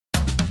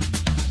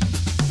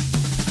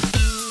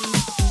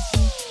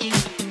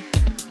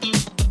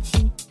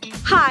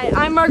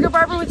Hi, I'm Margaret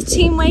Barber with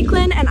Team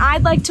Lakeland, and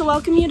I'd like to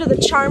welcome you to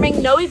the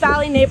charming Noe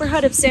Valley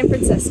neighborhood of San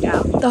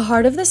Francisco. The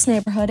heart of this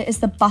neighborhood is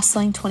the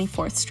bustling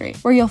 24th Street,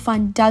 where you'll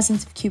find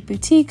dozens of cute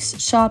boutiques,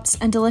 shops,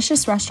 and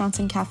delicious restaurants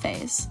and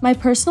cafes. My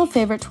personal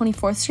favorite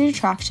 24th Street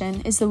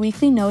attraction is the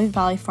weekly Noe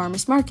Valley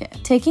Farmers Market,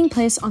 taking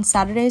place on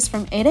Saturdays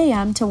from 8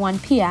 a.m. to 1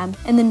 p.m.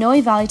 in the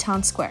Noe Valley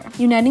Town Square,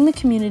 uniting the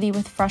community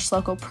with fresh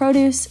local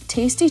produce,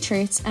 tasty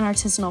treats, and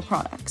artisanal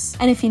products.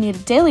 And if you need a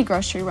daily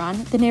grocery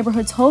run, the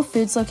neighborhood's Whole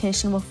Foods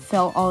location will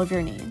fulfill all of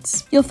your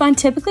needs. You'll find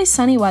typically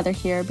sunny weather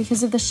here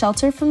because of the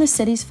shelter from the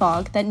city's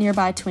fog that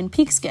nearby Twin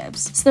Peaks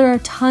gives, so there are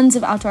tons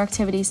of outdoor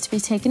activities to be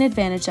taken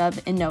advantage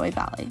of in Noe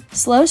Valley.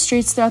 Slow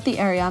streets throughout the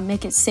area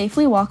make it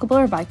safely walkable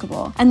or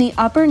bikeable, and the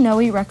Upper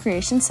Noe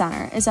Recreation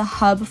Center is a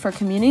hub for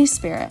community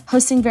spirit,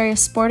 hosting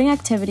various sporting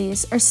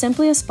activities or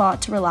simply a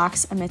spot to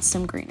relax amidst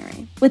some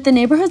greenery. With the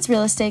neighborhood's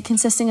real estate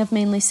consisting of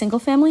mainly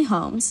single-family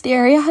homes, the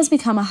area has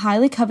become a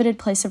highly coveted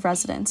place of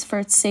residence for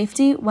its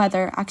safety,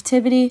 weather,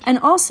 activity, and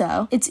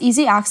also its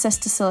easy access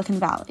to Silicon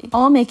Valley,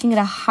 all making it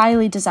a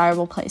highly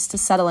desirable place to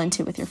settle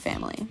into with your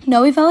family.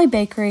 Noe Valley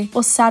Bakery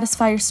will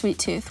satisfy your sweet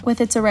tooth with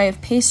its array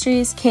of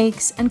pastries,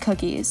 cakes, and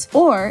cookies,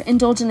 or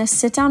indulge in a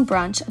sit-down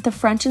brunch at the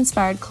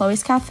French-inspired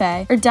Chloe's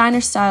Cafe or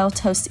diner-style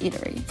toast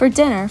eatery. For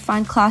dinner,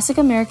 find classic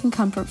American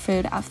comfort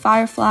food at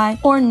Firefly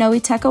or Noe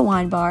Teca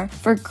Wine Bar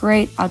for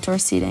great outdoor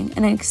seating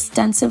and an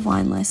extensive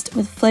wine list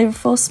with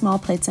flavorful small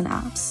plates and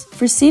apps.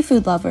 For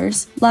seafood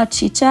lovers, La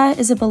Chicha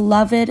is a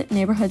beloved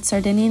neighborhood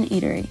Sardinian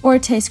eatery, or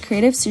taste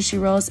creative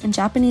sushi rolls and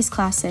Japanese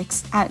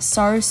classics at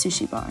Saru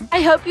Sushi Bar.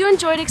 I hope you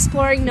enjoyed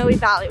exploring Noe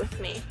Valley with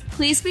me.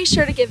 Please be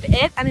sure to give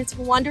it and its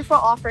wonderful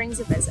offerings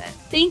a visit.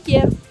 Thank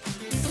you.